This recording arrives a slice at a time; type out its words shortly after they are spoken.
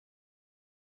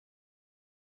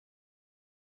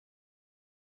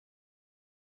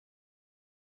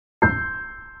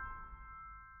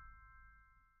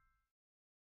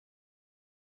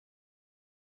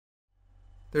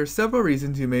There are several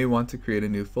reasons you may want to create a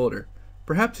new folder.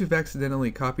 Perhaps you've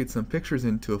accidentally copied some pictures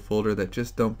into a folder that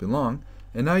just don't belong,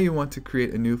 and now you want to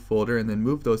create a new folder and then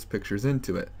move those pictures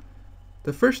into it.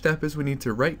 The first step is we need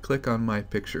to right-click on My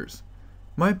Pictures.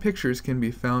 My Pictures can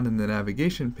be found in the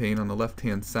navigation pane on the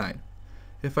left-hand side.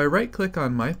 If I right-click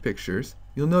on My Pictures,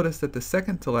 you'll notice that the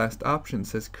second to last option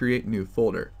says Create New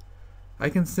Folder. I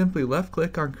can simply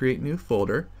left-click on Create New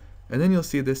Folder, and then you'll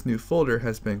see this new folder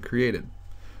has been created.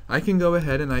 I can go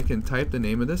ahead and I can type the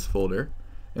name of this folder,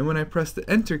 and when I press the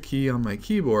Enter key on my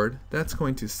keyboard, that's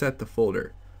going to set the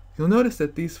folder. You'll notice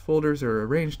that these folders are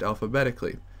arranged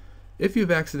alphabetically. If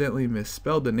you've accidentally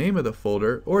misspelled the name of the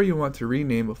folder, or you want to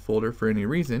rename a folder for any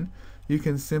reason, you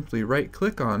can simply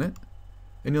right-click on it,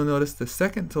 and you'll notice the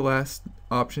second to last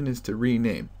option is to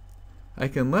rename. I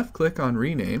can left-click on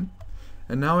Rename,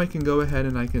 and now I can go ahead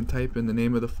and I can type in the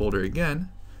name of the folder again,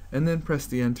 and then press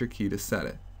the Enter key to set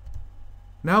it.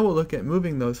 Now we'll look at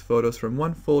moving those photos from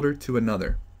one folder to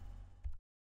another.